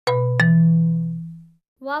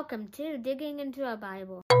Welcome to Digging into a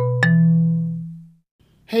Bible.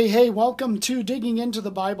 Hey, welcome to Digging into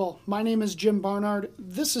the Bible. My name is Jim Barnard.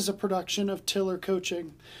 This is a production of Tiller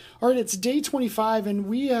Coaching. All right, it's day 25, and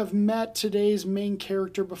we have met today's main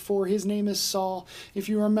character before. His name is Saul. If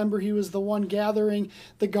you remember, he was the one gathering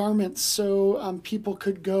the garments so people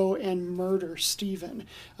could go and murder Stephen.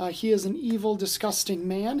 He is an evil, disgusting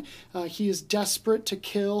man. He is desperate to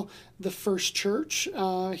kill the first church.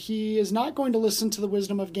 He is not going to listen to the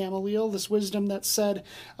wisdom of Gamaliel, this wisdom that said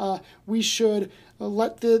we should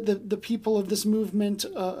let the people of this movement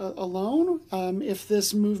alone. If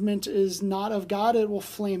this movement is not of God, it will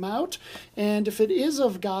flame out. And if it is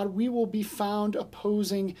of God, we will be found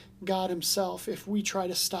opposing God himself if we try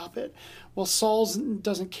to stop it. Well, Saul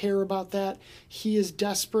doesn't care about that. He is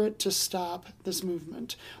desperate to stop this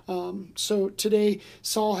movement. So today,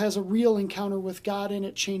 Saul has a real encounter with God, and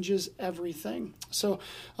it changes everything. So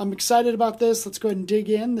I'm excited about this. Let's go ahead and dig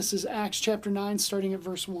in. This is Acts chapter 9, starting at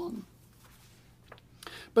verse 1.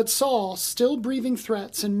 But Saul, still breathing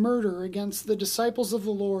threats and murder against the disciples of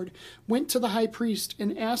the Lord, went to the high priest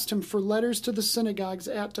and asked him for letters to the synagogues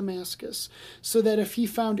at Damascus, so that if he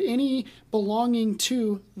found any belonging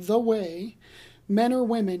to the way, men or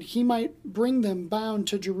women, he might bring them bound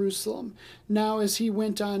to Jerusalem. Now as he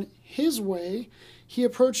went on his way, he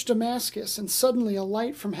approached Damascus, and suddenly a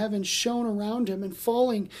light from heaven shone around him, and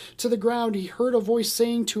falling to the ground, he heard a voice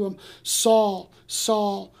saying to him, "Saul,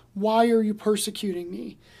 Saul, why are you persecuting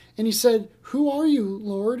me?" And he said, "Who are you,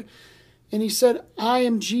 Lord?" And he said, "I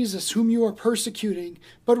am Jesus, whom you are persecuting.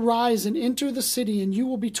 But rise and enter the city, and you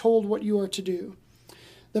will be told what you are to do."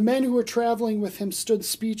 The men who were traveling with him stood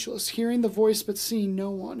speechless, hearing the voice but seeing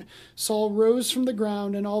no one. Saul rose from the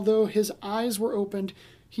ground, and although his eyes were opened,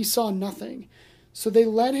 he saw nothing. So they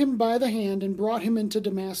led him by the hand and brought him into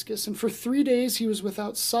Damascus. And for 3 days he was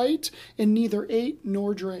without sight, and neither ate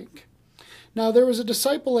nor drank. Now there was a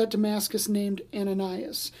disciple at Damascus named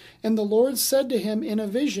Ananias, and the Lord said to him in a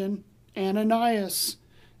vision, "Ananias."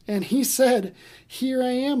 And he said, "Here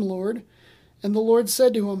I am, Lord." And the Lord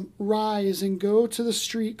said to him, "Rise and go to the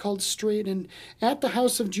street called Straight, and at the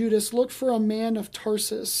house of Judas look for a man of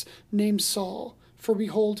Tarsus named Saul, for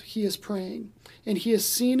behold, he is praying. And he has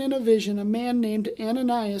seen in a vision a man named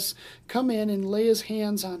Ananias come in and lay his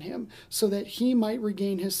hands on him, so that he might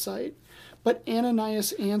regain his sight." But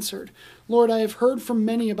Ananias answered, "Lord, I have heard from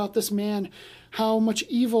many about this man, how much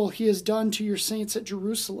evil he has done to your saints at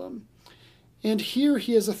Jerusalem. And here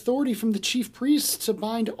he has authority from the chief priests to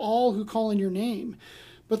bind all who call on your name."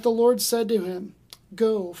 But the Lord said to him,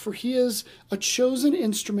 "Go, for he is a chosen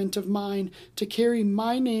instrument of mine to carry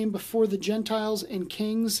my name before the Gentiles and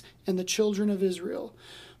kings and the children of Israel.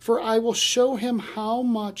 For I will show him how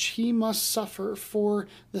much he must suffer for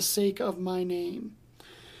the sake of my name."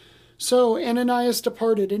 So Ananias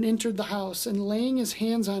departed and entered the house, and laying his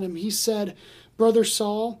hands on him, he said, "Brother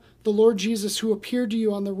Saul, the Lord Jesus, who appeared to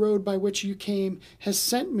you on the road by which you came, has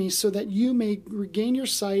sent me so that you may regain your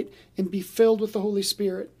sight and be filled with the Holy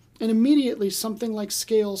Spirit." And immediately something like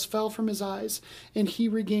scales fell from his eyes, and he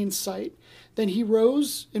regained sight. Then he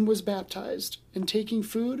rose and was baptized, and taking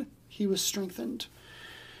food, he was strengthened.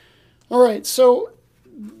 All right, so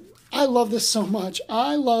I love this so much.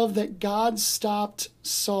 I love that God stopped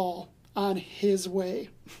Saul on his way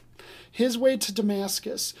to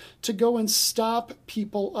Damascus, to go and stop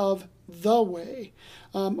people of the way.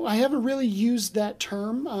 I haven't really used that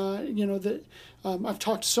term, I've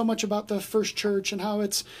talked so much about the first church and how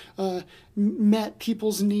it's met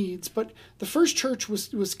people's needs, but the first church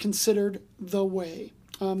was considered the way.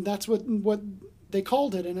 That's what they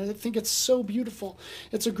called it, and I think it's so beautiful.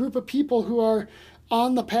 It's a group of people who are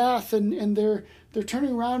on the path, and they're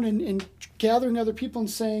turning around and gathering other people and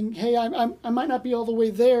saying, "Hey, I might not be all the way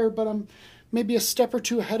there, but I'm maybe a step or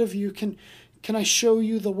two ahead of you. Can I show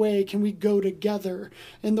you the way? Can we go together?"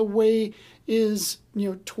 And the way is,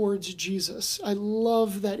 towards Jesus. I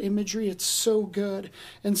love that imagery. It's so good.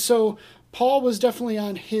 And so Paul was definitely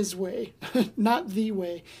on his way, not the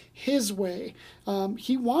way, his way.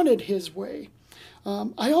 He wanted his way.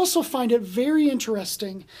 I also find it very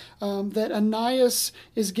interesting that Ananias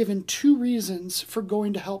is given 2 reasons for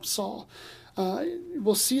going to help Saul.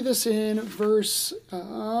 We'll see this in verse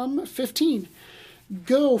 15.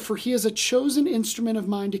 "Go, for he is a chosen instrument of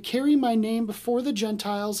mine to carry my name before the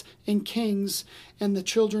Gentiles and kings and the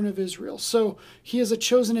children of Israel." So he is a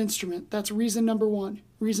chosen instrument. That's reason number 1.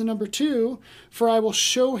 Reason number 2, "For I will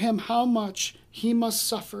show him how much he must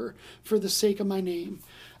suffer for the sake of my name."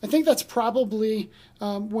 I think that's probably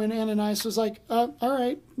when Ananias was like, "All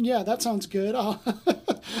right, yeah, that sounds good.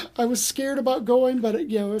 I was scared about going, but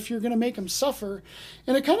if you're going to make him suffer,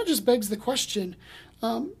 and it kind of just begs the question,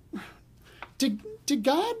 did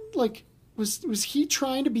God, was he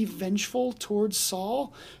trying to be vengeful towards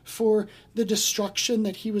Saul for the destruction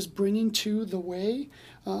that he was bringing to the way?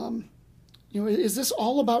 Is this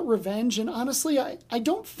all about revenge? And honestly, I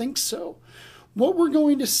don't think so. What we're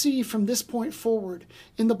going to see from this point forward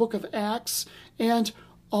in the book of Acts and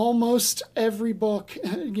almost every book,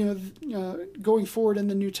 going forward in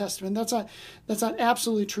the New Testament, that's not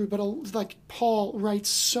absolutely true, but like Paul writes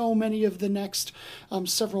so many of the next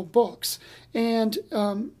several books, and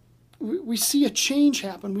we see a change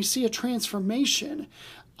happen. We see a transformation.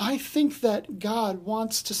 I think that God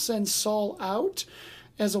wants to send Saul out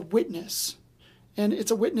as a witness, and it's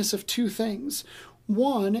a witness of two things.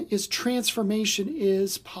 One is transformation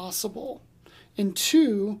is possible, and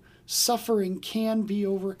two, suffering can be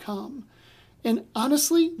overcome. And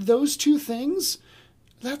honestly, those two things,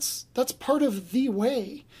 that's part of the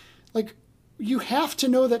way. You have to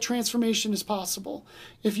know that transformation is possible.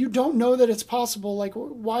 If you don't know that it's possible,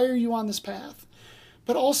 why are you on this path?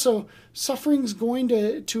 But also, suffering is going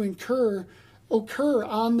to occur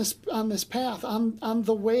on this path, on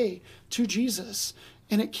the way to Jesus,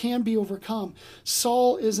 and it can be overcome.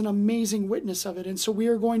 Saul is an amazing witness of it, and so we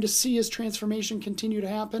are going to see his transformation continue to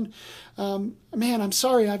happen. I'm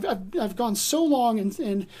sorry, I've gone so long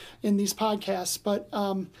in these podcasts, but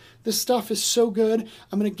this stuff is so good.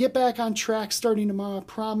 I'm going to get back on track starting tomorrow, I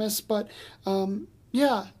promise. But are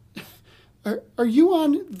you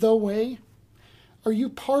on the way? Are you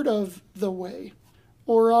part of the way,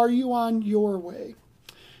 or are you on your way?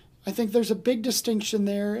 I think there's a big distinction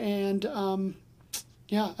there, and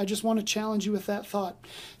I just want to challenge you with that thought.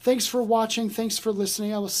 Thanks for watching. Thanks for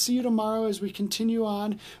listening. I will see you tomorrow as we continue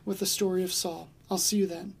on with the story of Saul. I'll see you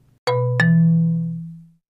then.